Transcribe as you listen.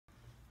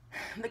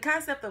The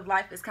concept of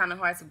life is kind of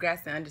hard to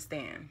grasp and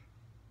understand,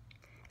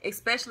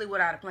 especially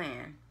without a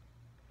plan.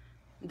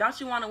 Don't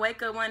you want to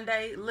wake up one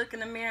day, look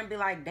in the mirror and be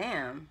like,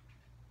 damn,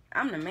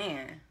 I'm the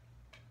man?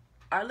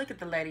 Or look at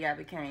the lady I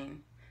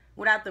became.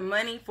 Without the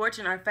money,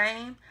 fortune, or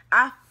fame,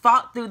 I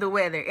fought through the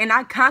weather and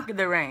I conquered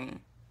the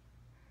rain.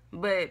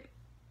 But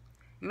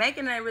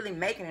making it ain't really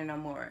making it no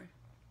more.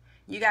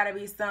 You gotta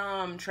be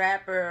some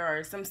trapper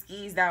or some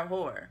skeezed out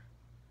whore.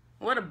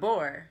 What a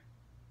bore.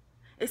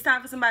 It's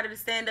time for somebody to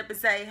stand up and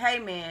say, hey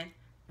man,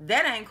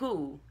 that ain't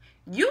cool.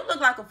 You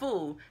look like a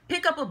fool.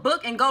 Pick up a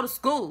book and go to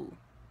school.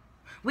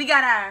 We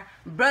got our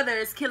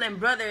brothers killing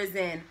brothers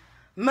and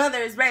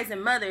mothers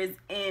raising mothers,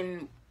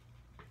 and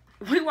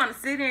we want to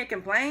sit here and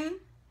complain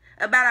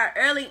about our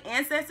early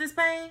ancestors'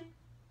 pain?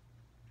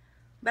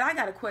 But I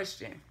got a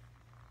question.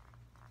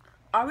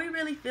 Are we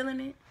really feeling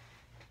it?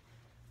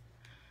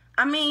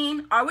 I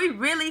mean, are we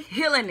really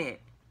healing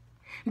it?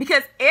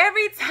 Because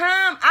every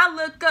time I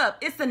look up,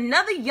 it's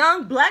another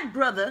young black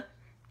brother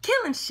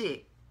killing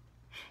shit.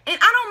 And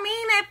I don't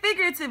mean that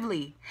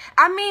figuratively.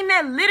 I mean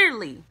that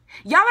literally.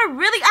 Y'all are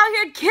really out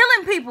here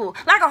killing people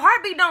like a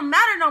heartbeat don't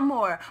matter no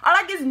more. Or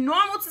like it's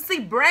normal to see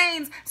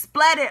brains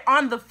splattered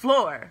on the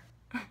floor.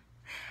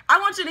 I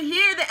want you to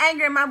hear the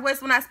anger in my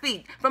voice when I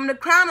speak. From the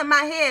crown of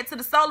my head to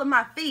the sole of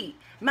my feet.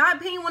 My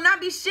opinion will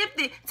not be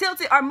shifted,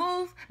 tilted, or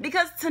moved,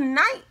 because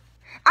tonight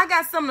I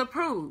got something to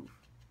prove.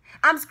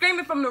 I'm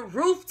screaming from the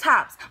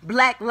rooftops,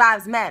 Black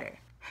Lives Matter.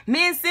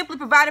 Men simply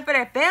providing for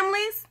their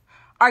families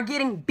are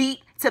getting beat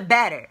to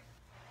batter.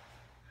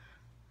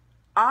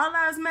 All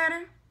lives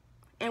matter?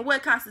 And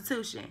what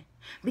constitution?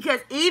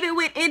 Because even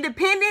with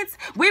independence,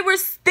 we were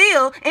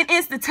still an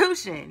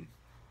institution.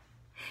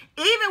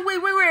 Even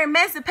when we were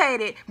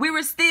emancipated, we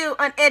were still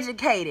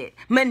uneducated,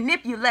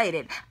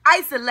 manipulated,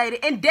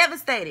 isolated, and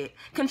devastated.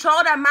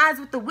 Controlled our minds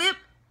with the whip.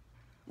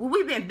 Well,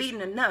 we've been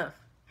beaten enough.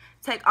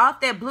 Take off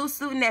that blue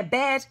suit and that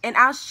badge, and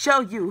I'll show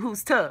you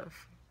who's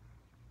tough.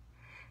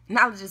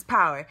 Knowledge is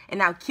power,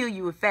 and I'll kill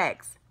you with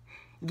facts.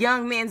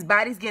 Young men's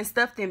bodies getting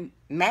stuffed in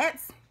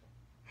mats.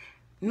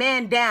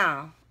 Man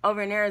down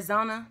over in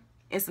Arizona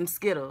in some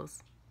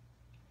Skittles.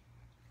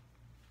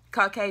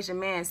 Caucasian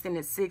man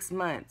sentenced 6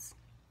 months.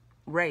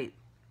 Rape.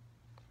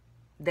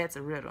 That's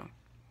a riddle.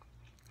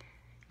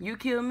 You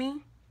kill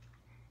me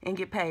and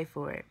get paid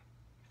for it.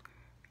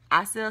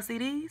 I sell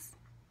CDs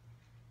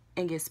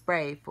and get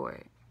sprayed for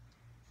it.